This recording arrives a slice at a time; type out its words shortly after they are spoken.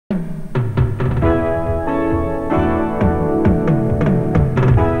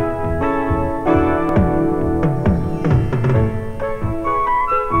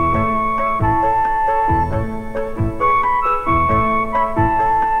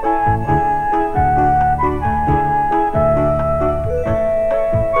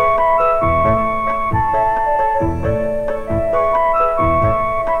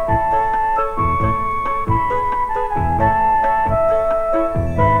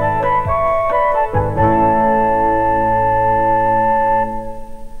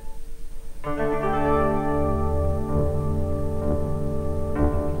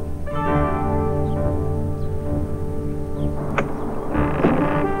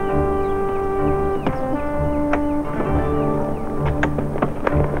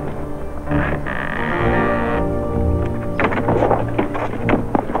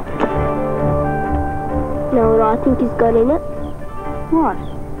think he's got in it? What?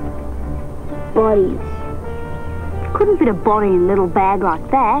 Bodies. Couldn't fit a body in a little bag like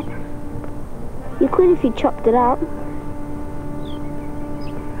that. You could if you chopped it up.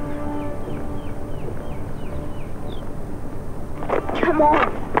 Come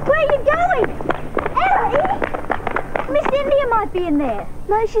on. Where are you going? Ellie! Miss India might be in there.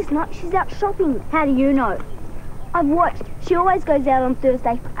 No, she's not. She's out shopping. How do you know? I've watched. She always goes out on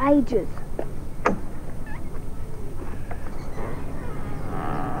Thursday for ages.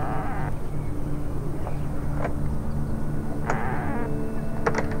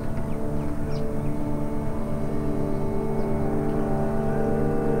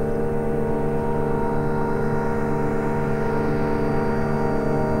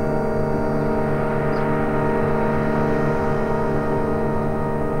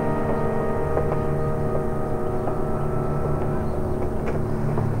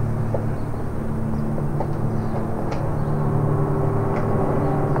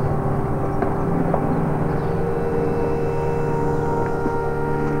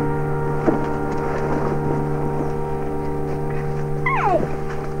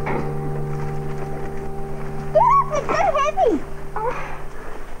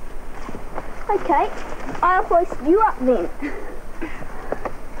 Okay, I'll hoist you up then.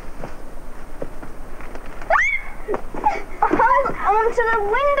 Hold onto the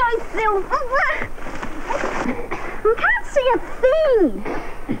windowsill. I can't see a thing.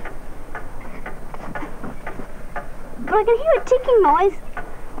 But I can hear a ticking noise.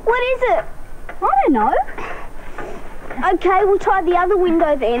 What is it? I don't know. Okay, we'll try the other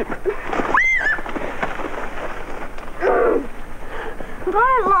window then. I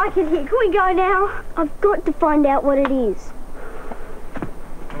don't like it here. Can we go now? I've got to find out what it is.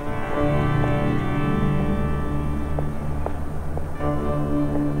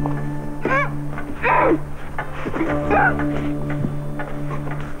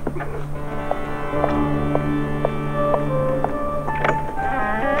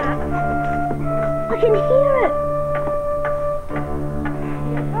 I can hear it.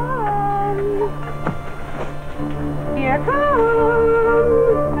 Here it comes.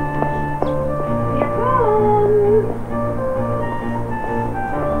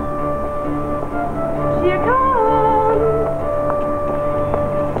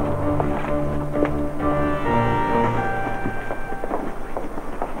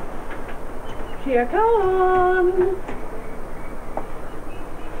 Here comes.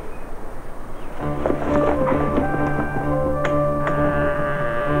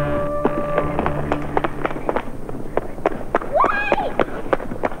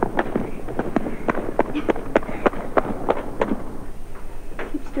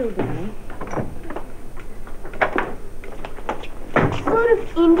 Keep still, darling. Sort of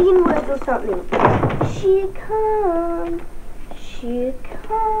Indian words or something. She come. She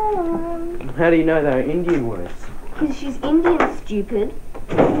come. How do you know they're Indian words? Because she's Indian, stupid.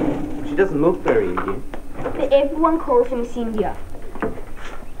 She doesn't look very Indian. But everyone calls her Miss India.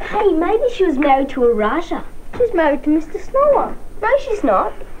 Hey, maybe she was married to a Raja. She's married to Mr. Snoller. No, she's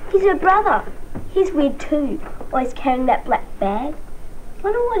not. He's her brother. He's weird too. Always carrying that black bag.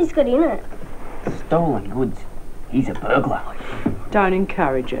 Wonder what he's got in it. Stolen goods. He's a burglar. Don't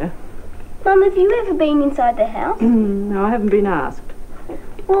encourage her. Mum, have you ever been inside the house? No, I haven't been asked.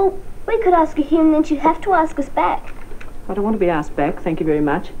 Well, we could ask her here and then she'd have to ask us back. I don't want to be asked back, thank you very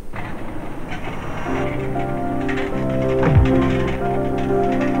much.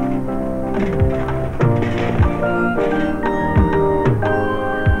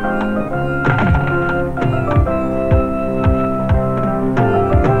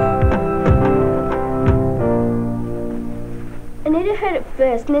 Anita heard it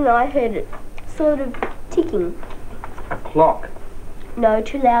first and then I heard it sort of ticking. A clock. No,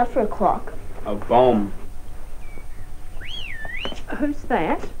 too loud for a clock. A bomb. Who's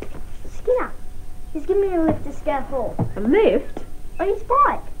that? Skinner. He's giving me a lift to Scout Hall. A lift? On his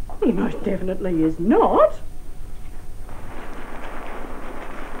bike. He most definitely is not.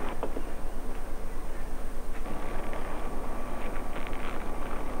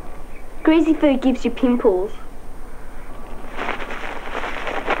 Greasy food gives you pimples.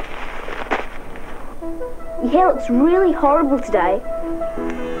 Your hair looks really horrible today.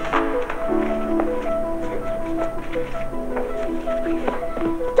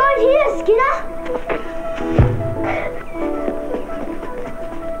 Don't hit us, Skinner!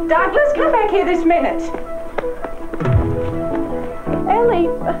 Douglas, come back here this minute. Ellie.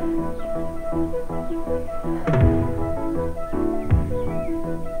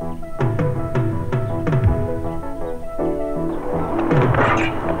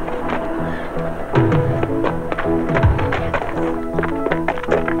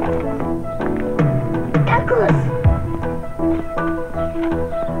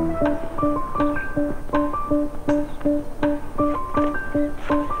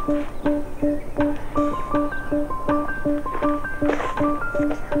 It's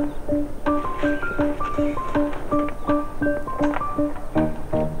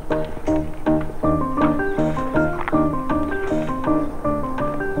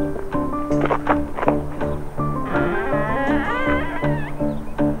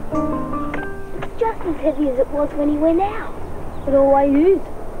just as heavy as it was when he went out. It always is.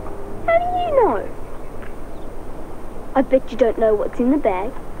 How do you know? I bet you don't know what's in the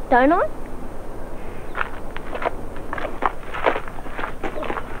bag, don't I?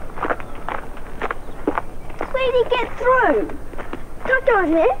 Where did he get through? Can't go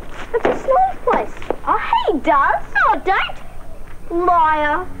in there. It's a Snollers place. Oh, he does. No, I don't.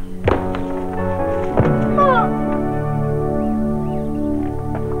 Liar. Oh.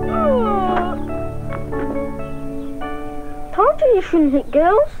 Told you shouldn't hit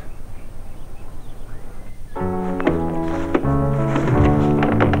girls.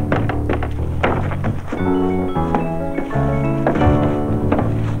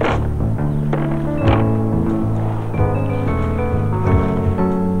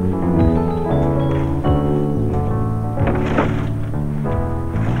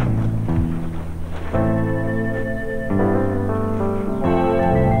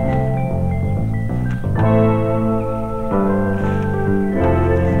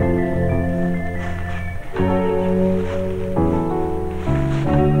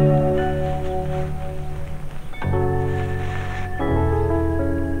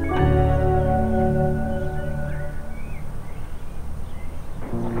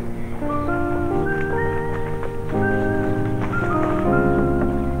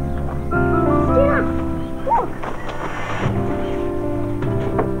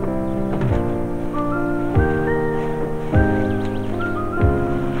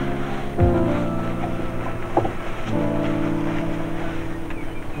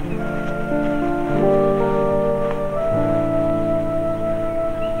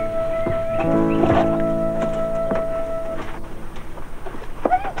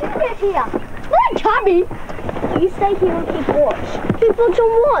 Here. My cubby? You stay here and keep watch. Keep watch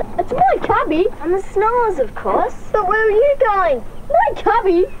on what? It's my cubby. And the Snollers, of course. But where are you going? My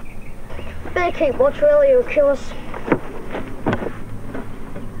cubby. Better keep watch, really, he'll kill us.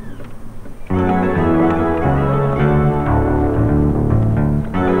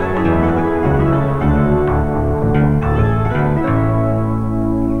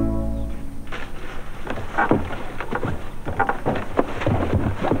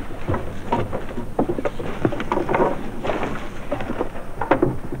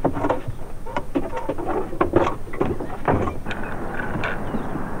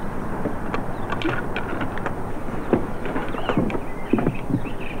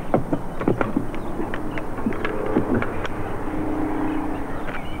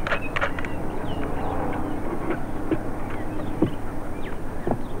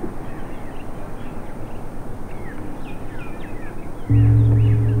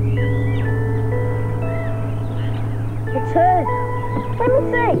 It's her. Let me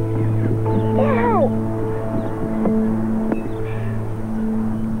see. Ow!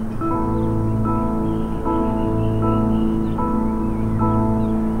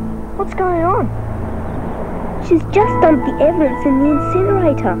 What's going on? She's just dumped the evidence in the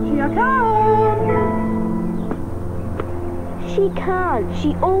incinerator. Here comes. She can't.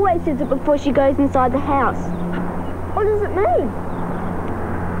 She always says it before she goes inside the house. What does it mean?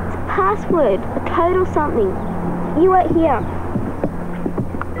 It's a password, a code or something. You wait here.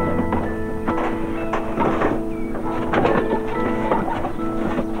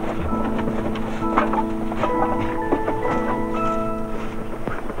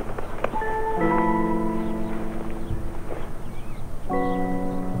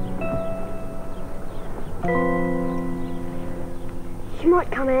 She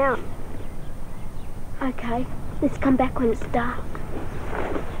might come out. Okay, let's come back when it's dark.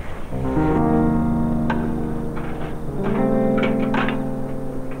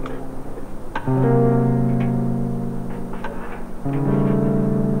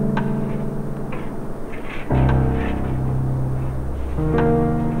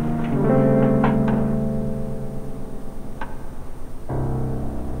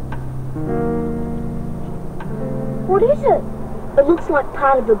 What is it? It looks like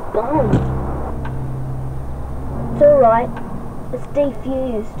part of a bomb. It's alright. It's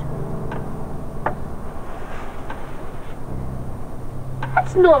defused.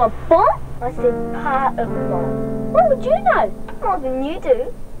 That's not a bomb! I said part of a bomb. What would you know? More than you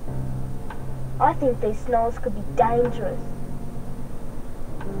do. I think these Snollers could be dangerous.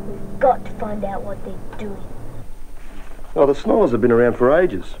 We've got to find out what they're doing. Oh, the Snollers have been around for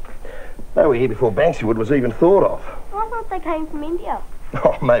ages. They were here before Banksywood was even thought of. I thought they came from India.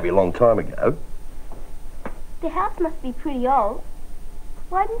 Oh, maybe a long time ago. The house must be pretty old.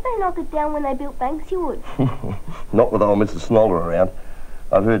 Why didn't they knock it down when they built Banksywood? Not with old Mrs. Snoller around.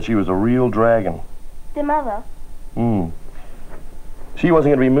 I've heard she was a real dragon. Their mother? She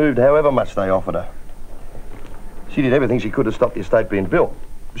wasn't going to be moved however much they offered her. She did everything she could to stop the estate being built,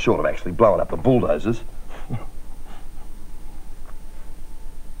 short of actually blowing up the bulldozers.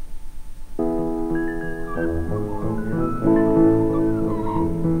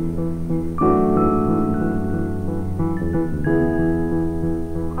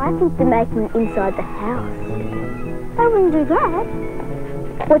 I think they're making it inside the house. They wouldn't do that.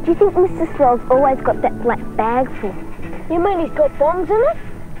 What do you think Mr. Snoll's always got that black bag for? You mean he's got bombs in it?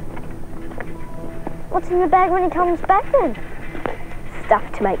 What's in the bag when he comes back then?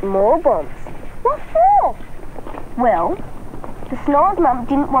 Stuff to make more bombs. What for? Well, the Snollers' mum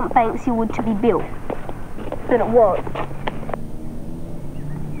didn't want Banksywood to be built, but it was.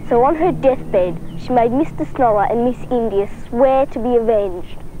 So on her deathbed, she made Mr. Snoller and Miss India swear to be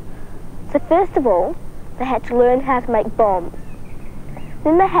avenged. So first of all, they had to learn how to make bombs.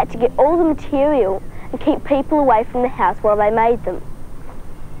 Then they had to get all the material and keep people away from the house while they made them.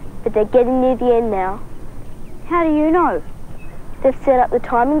 But they're getting near the end now. How do you know? They've set up the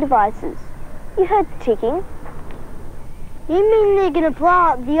timing devices. You heard the ticking. You mean they're going to blow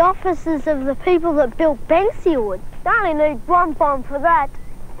up the offices of the people that built Banksywood? They only need one bomb for that.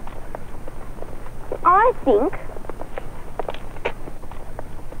 I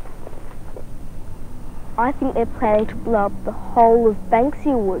think they're planning to blow up the whole of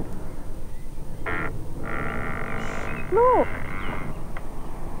Banksywood. Look.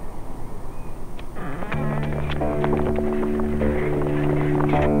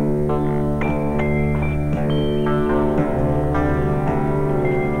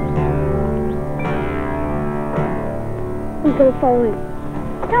 We've got to follow him.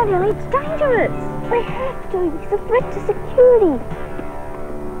 Don't, Ellie, it's dangerous. We have to. He's a threat to security.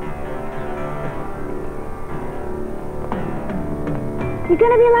 You're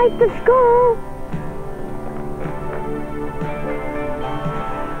going to be late for school.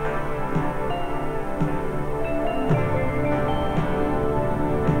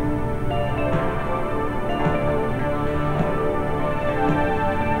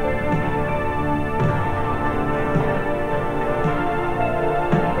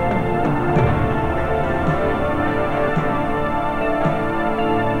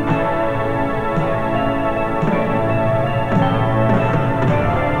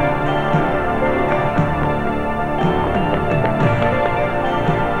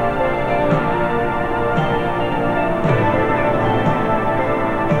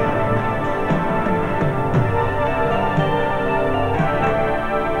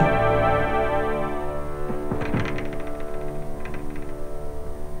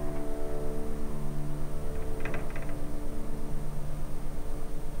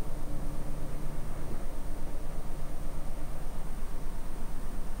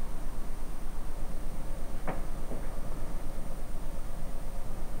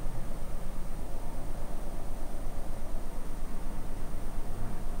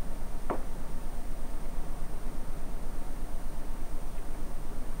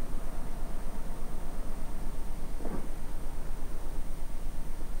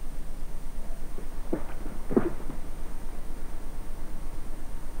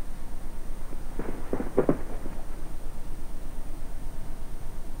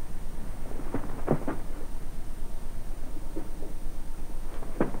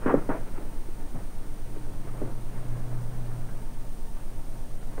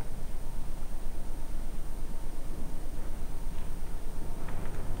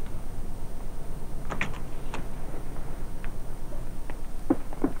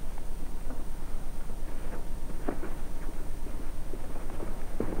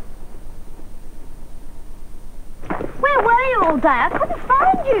 Where were you all day? I couldn't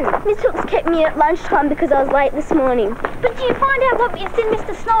find you. Miss Hooks kept me at lunchtime because I was late this morning. But did you find out what's in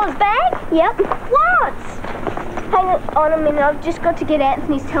Mr. Snoller's bag? Yep. What? Hang on a minute, I've just got to get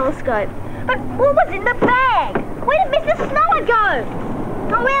Anthony's telescope. But what was in the bag? Where did Mr. Snoller go?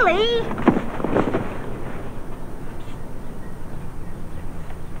 Oh, Ellie!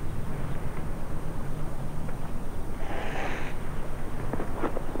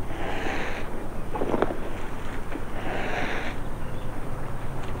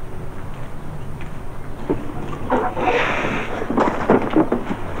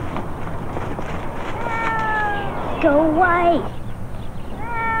 Go away.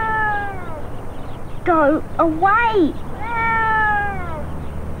 Go away.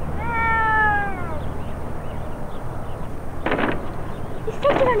 You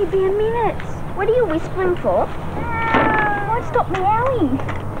said it'd only be a minute. What are you whispering for? Won't stop meowing.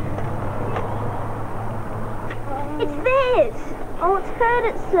 It's theirs. Oh, it's hurt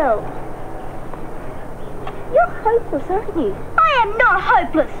itself. You're hopeless, aren't you? I am not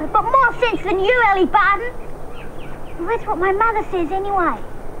hopeless. I've got more sense than you, Ellie Barton. Well, that's what my mother says anyway.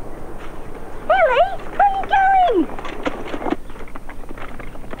 Ellie, where are you going?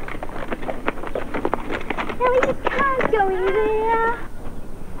 Ellie, you can't go in there.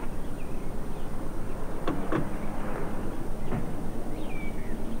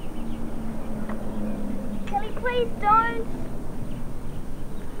 Ellie, please don't.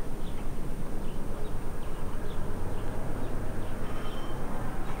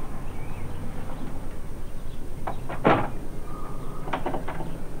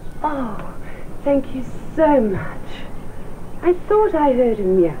 Oh, thank you so much. I thought I heard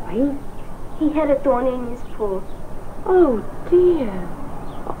him meowing. He had a thorn in his paw. Oh, dear.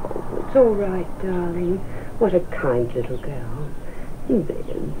 Oh, it's all right, darling. What a kind little girl.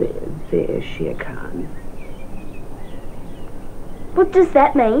 There, Shere Khan. What does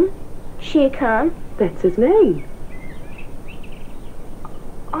that mean? Shere Khan? That's his name.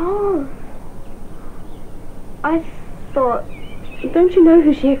 Oh. I thought... Don't you know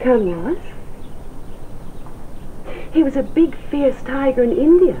who Shere Khan was? He was a big, fierce tiger in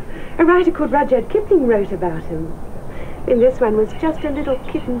India. A writer called Rudyard Kipling wrote about him. And this one was just a little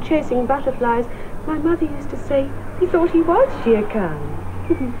kitten chasing butterflies. My mother used to say he thought he was Shere Khan.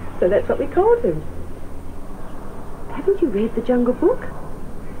 So that's what we called him. Haven't you read the Jungle Book?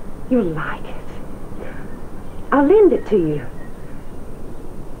 You'll like it. I'll lend it to you.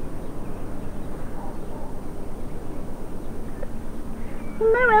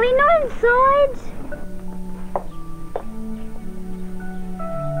 No, Ellie, not inside.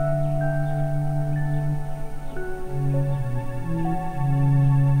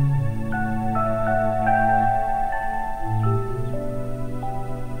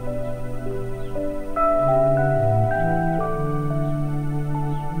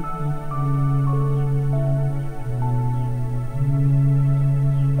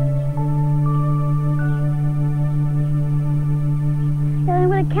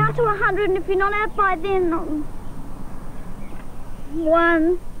 Count to 100, and if you're not out by then...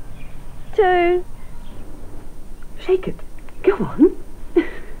 1, 2... Shake it. Go on.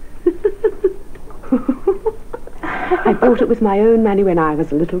 I bought it with my own money when I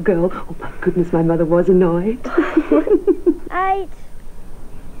was a little girl. Oh, my goodness, my mother was annoyed. 8,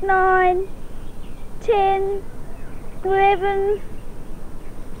 9, 10, 11,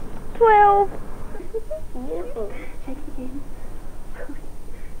 12... Shake it again.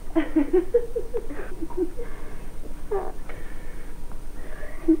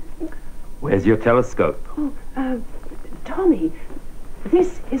 Where's your telescope? Oh, Tommy,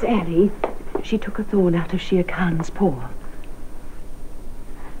 this is Annie. She took a thorn out of Shere Khan's paw.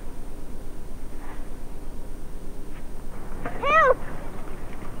 Help!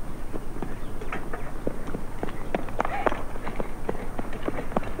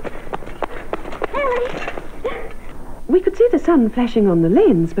 Ellie! We could see the sun flashing on the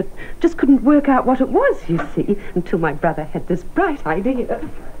lens, but just couldn't work out what it was, you see, until my brother had this bright idea.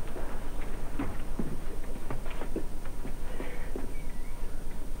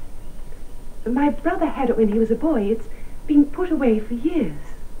 My brother had it when he was a boy. It's been put away for years.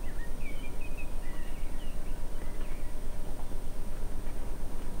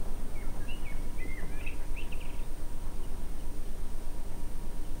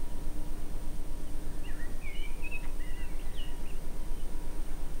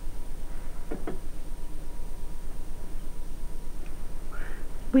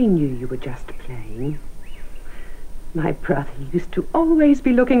 We knew you were just playing. My brother used to always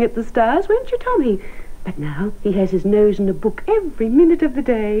be looking at the stars, weren't you, Tommy? But now he has his nose in a book every minute of the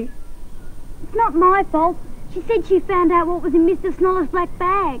day. It's not my fault. She said she found out what was in Mr. Snoller's black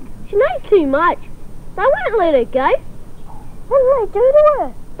bag. She knows too much. They won't let her go. What do they do to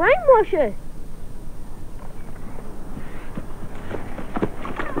her? Brainwash her.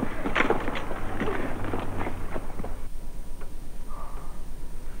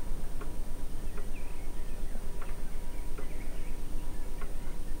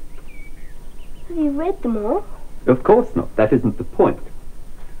 Have you read them all? Of course not. That isn't the point.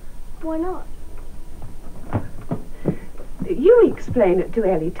 Why not? You explain it to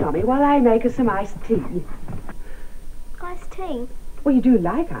Ellie, Tommy, while I make her some iced tea. Iced tea? Well, you do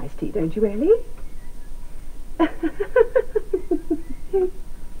like iced tea, don't you, Ellie?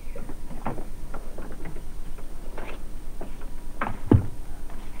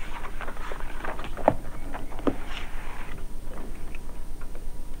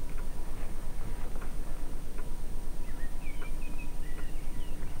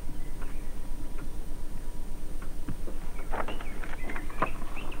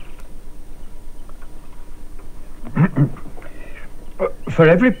 For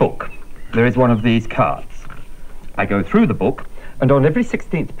every book, there is one of these cards. I go through the book, and on every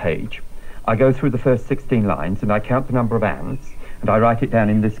 16th page, I go through the first 16 lines, and I count the number of ands, and I write it down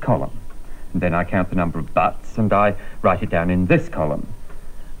in this column. And then I count the number of buts, and I write it down in this column.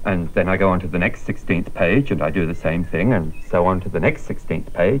 And then I go on to the next 16th page, and I do the same thing, and so on to the next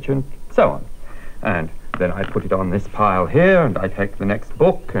 16th page, and so on. And then I put it on this pile here, and I take the next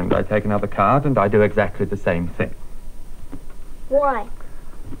book, and I take another card, and I do exactly the same thing. Why?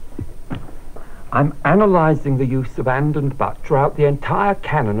 I'm analysing the use of and but throughout the entire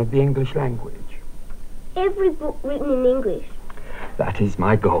canon of the English language. Every book written in English. That is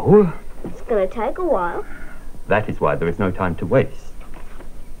my goal. It's going to take a while. That is why there is no time to waste.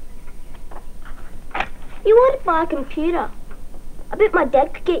 You want to buy a computer? I bet my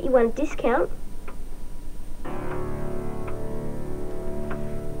dad could get you one at discount.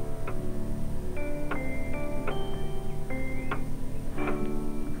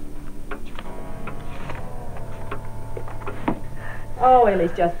 Oh,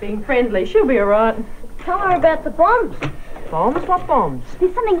 Ellie's just being friendly. She'll be all right. Tell her about the bombs. Bombs? What bombs?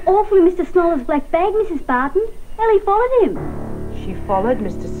 There's something awful in Mr. Snoller's black bag, Mrs. Barton. Ellie followed him. She followed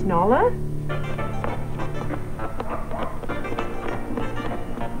Mr. Snoller?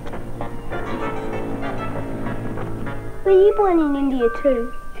 Were you born in India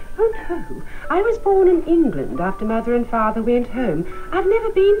too? Oh, no. I was born in England after Mother and Father went home. I've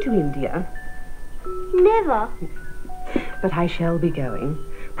never been to India. Never. But I shall be going.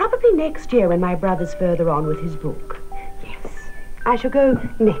 Probably next year when my brother's further on with his book. Yes. I shall go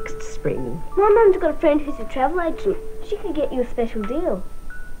next spring. My mum's got a friend who's a travel agent. She could get you a special deal.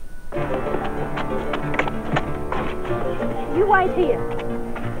 You wait here.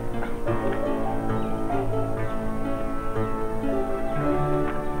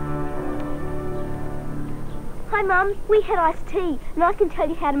 Hi, Mum. We had iced tea, and I can tell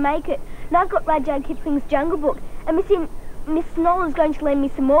you how to make it. And I've got Rudyard Kipling's Jungle Book, and Miss Snoller's going to lend me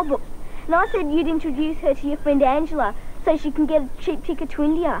some more books. And I said you'd introduce her to your friend Angela, so she can get a cheap ticket to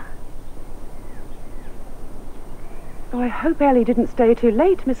India. Oh, I hope Ellie didn't stay too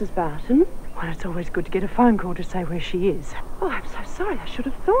late, Mrs. Barton. Well, it's always good to get a phone call to say where she is. Oh, I'm so sorry. I should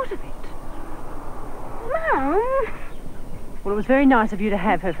have thought of it. Mum! Well, it was very nice of you to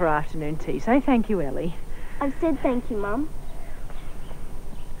have her for afternoon tea. Say thank you, Ellie. I've said thank you, Mum.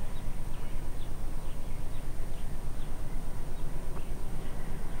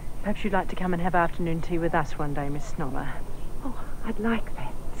 Perhaps you'd like to come and have afternoon tea with us one day, Miss Snoller. Oh, I'd like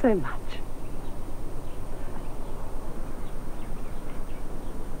that so much.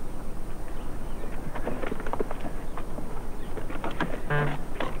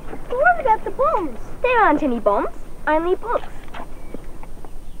 What about the bombs? There aren't any bombs, only books.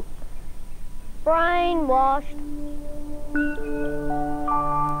 Brainwashed.